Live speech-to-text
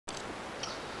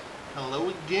Hello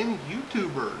again,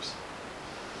 YouTubers.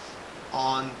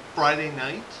 On Friday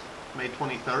night, May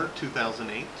 23rd,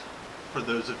 2008, for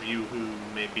those of you who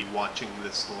may be watching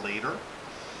this later,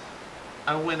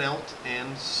 I went out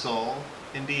and saw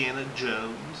Indiana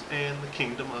Jones and the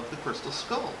Kingdom of the Crystal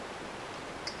Skull.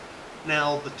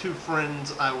 Now, the two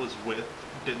friends I was with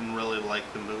didn't really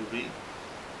like the movie,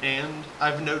 and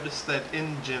I've noticed that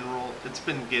in general it's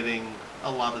been getting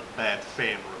a lot of bad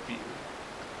fan reviews.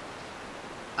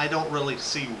 I don't really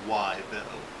see why,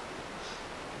 though.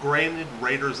 Granted,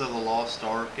 Raiders of the Lost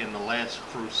Ark and The Last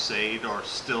Crusade are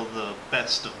still the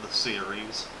best of the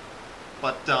series,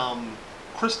 but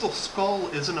Crystal Skull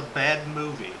isn't a bad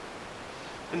movie.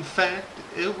 In fact,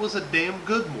 it was a damn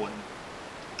good one.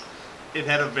 It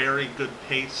had a very good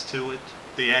pace to it,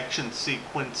 the action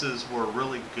sequences were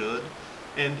really good,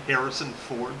 and Harrison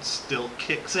Ford still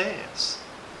kicks ass.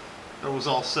 There was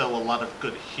also a lot of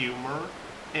good humor,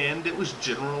 and it was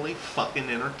generally fucking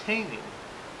entertaining.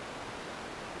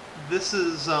 This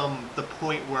is the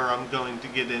point where I'm going to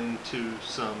get into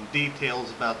some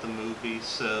details about the movie,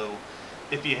 so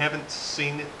if you haven't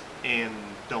seen it and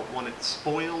don't want it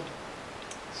spoiled,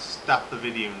 stop the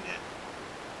video now.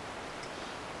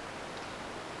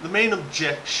 The main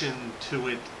objection to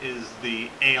it is the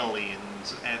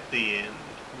aliens at the end,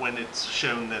 when it's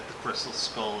shown that the Crystal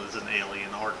Skull is an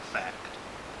alien artifact.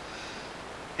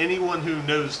 Anyone who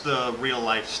knows the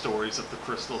real-life stories of the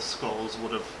Crystal Skulls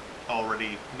would have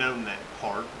already known that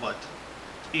part, but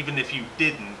even if you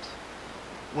didn't,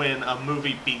 when a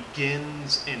movie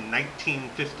begins in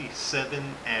 1957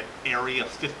 at Area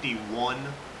 51,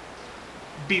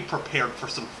 be prepared for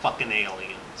some fucking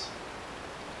aliens.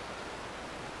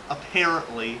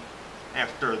 Apparently,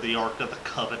 after the Ark of the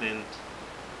Covenant,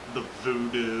 the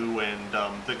voodoo, and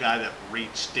the guy that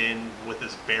reached in with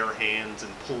his bare hands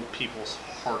and pulled people's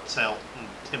hearts out in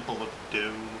the Temple of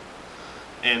Doom,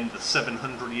 and the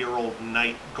 700-year-old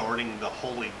knight guarding the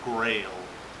Holy Grail,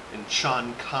 and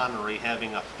Sean Connery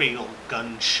having a fatal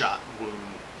gunshot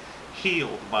wound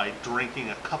healed by drinking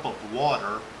a cup of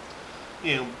water,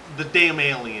 you know, the damn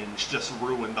aliens just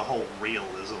ruined the whole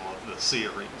realism of the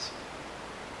series.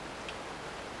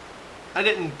 I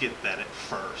didn't get that at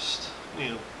first.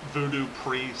 You know, voodoo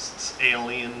priests,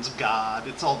 aliens, God,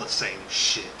 it's all the same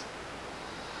shit.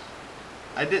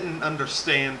 I didn't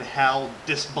understand how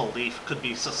disbelief could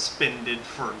be suspended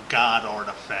for God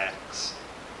artifacts,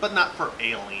 but not for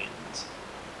aliens.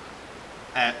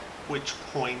 At which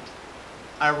point,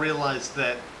 I realized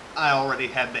that I already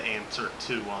had the answer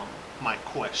to my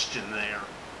question there.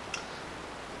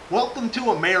 Welcome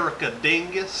to America,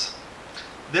 dingus.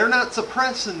 They're not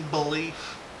suppressing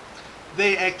belief.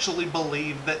 They actually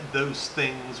believe that those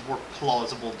things were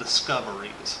plausible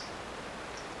discoveries.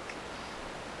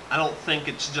 I don't think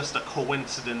it's just a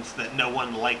coincidence that no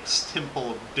one likes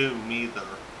Temple of Doom either,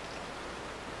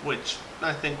 which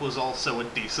I think was also a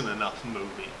decent enough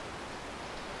movie.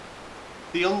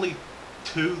 The only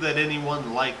two that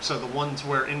anyone likes are the ones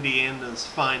where Indiana's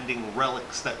finding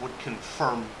relics that would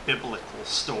confirm biblical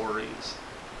stories.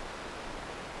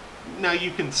 Now you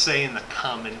can say in the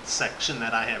comments section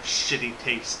that I have shitty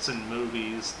tastes in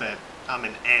movies, that I'm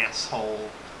an asshole,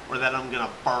 or that I'm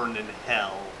gonna burn in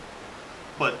hell.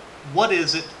 But what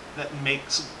is it that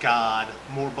makes God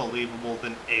more believable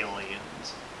than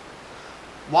aliens?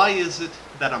 Why is it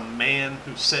that a man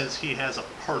who says he has a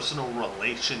personal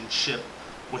relationship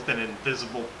with an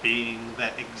invisible being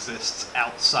that exists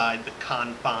outside the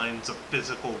confines of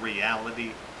physical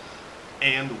reality,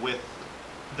 and with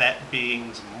that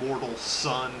being's mortal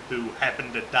son who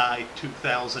happened to die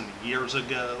 2,000 years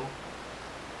ago,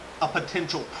 a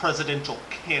potential presidential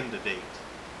candidate,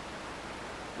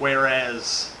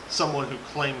 whereas someone who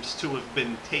claims to have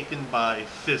been taken by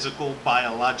physical,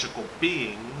 biological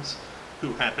beings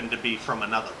who happen to be from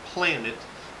another planet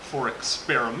for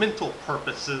experimental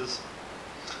purposes,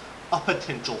 a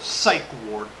potential psych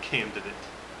ward candidate.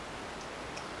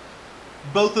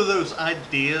 Both of those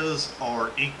ideas are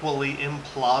equally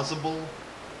implausible,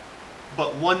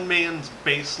 but one man's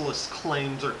baseless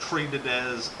claims are treated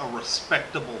as a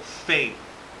respectable faith,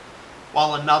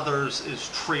 while another's is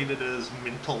treated as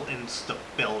mental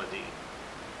instability.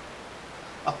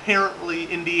 Apparently,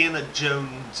 Indiana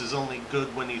Jones is only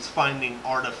good when he's finding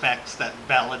artifacts that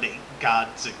validate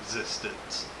God's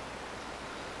existence.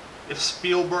 If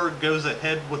Spielberg goes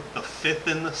ahead with the fifth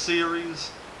in the series,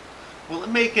 will it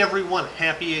make everyone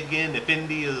happy again if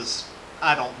Indy is,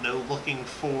 I don't know, looking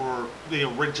for the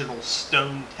original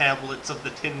stone tablets of the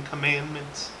Ten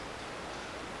Commandments?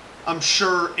 I'm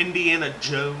sure Indiana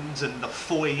Jones and the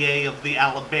foyer of the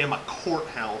Alabama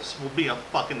courthouse will be a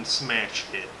fucking smash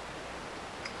hit.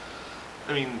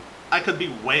 I mean, I could be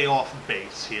way off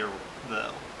base here,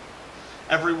 though.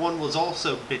 Everyone was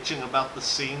also bitching about the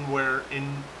scene where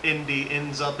Indy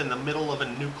ends up in the middle of a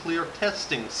nuclear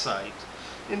testing site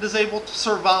and is able to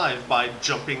survive by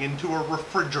jumping into a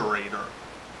refrigerator.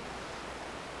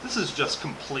 This is just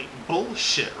complete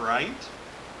bullshit, right?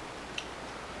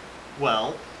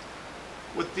 Well,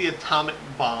 with the atomic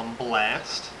bomb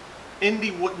blast,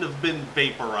 Indy wouldn't have been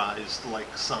vaporized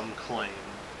like some claim.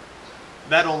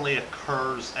 That only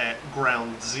occurs at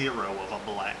ground zero of a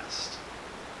blast.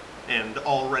 And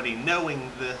already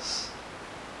knowing this,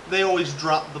 they always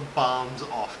drop the bombs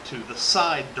off to the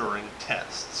side during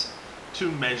tests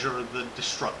to measure the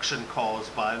destruction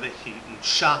caused by the heat and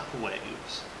shock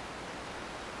waves.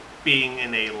 Being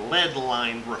in a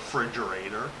lead-lined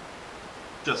refrigerator,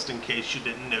 just in case you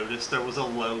didn't notice, there was a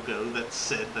logo that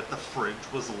said that the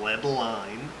fridge was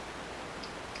lead-lined.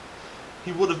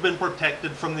 He would have been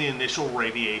protected from the initial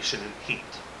radiation and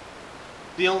heat.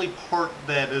 The only part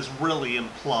that is really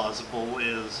implausible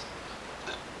is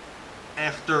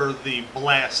after the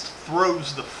blast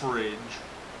throws the fridge,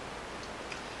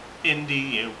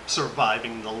 Indy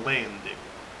surviving the landing.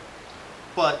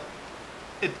 But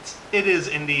it is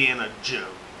Indiana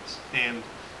Jones, and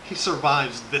he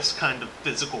survives this kind of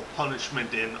physical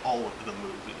punishment in all of the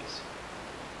movies.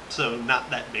 So not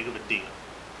that big of a deal.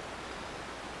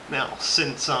 Now,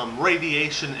 since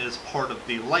radiation is part of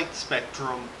the light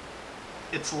spectrum,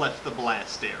 it's left the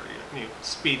blast area,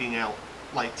 speeding out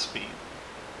light speed.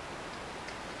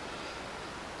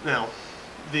 Now,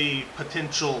 the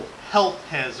potential health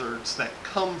hazards that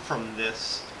come from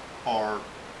this are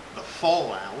the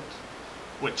fallout,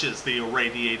 which is the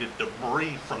irradiated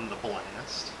debris from the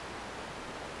blast,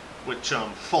 which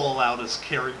fallout is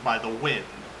carried by the wind.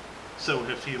 So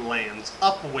if he lands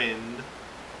upwind,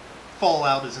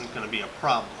 fallout isn't going to be a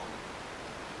problem.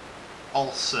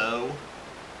 Also,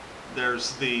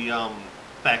 there's the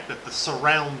fact that the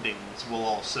surroundings will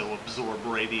also absorb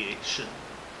radiation,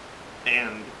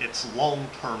 and it's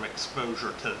long-term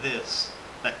exposure to this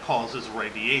that causes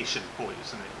radiation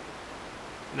poisoning.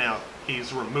 Now,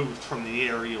 he's removed from the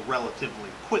area relatively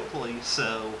quickly,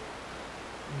 so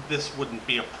this wouldn't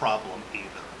be a problem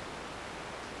either.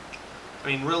 I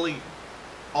mean, really,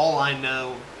 all I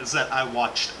know is that I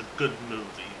watched a good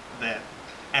movie that,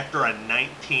 after a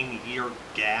 19-year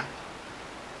gap,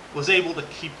 was able to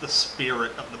keep the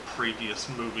spirit of the previous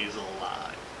movies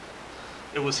alive.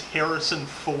 It was Harrison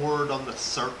Ford on the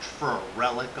search for a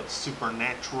relic of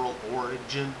supernatural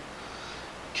origin,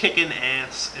 kicking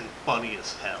ass and funny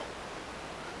as hell.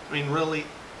 I mean, really,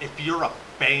 if you're a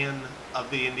fan of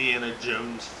the Indiana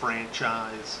Jones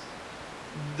franchise,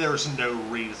 there's no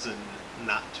reason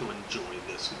not to enjoy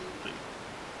this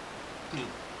movie.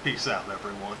 Peace out,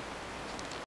 everyone.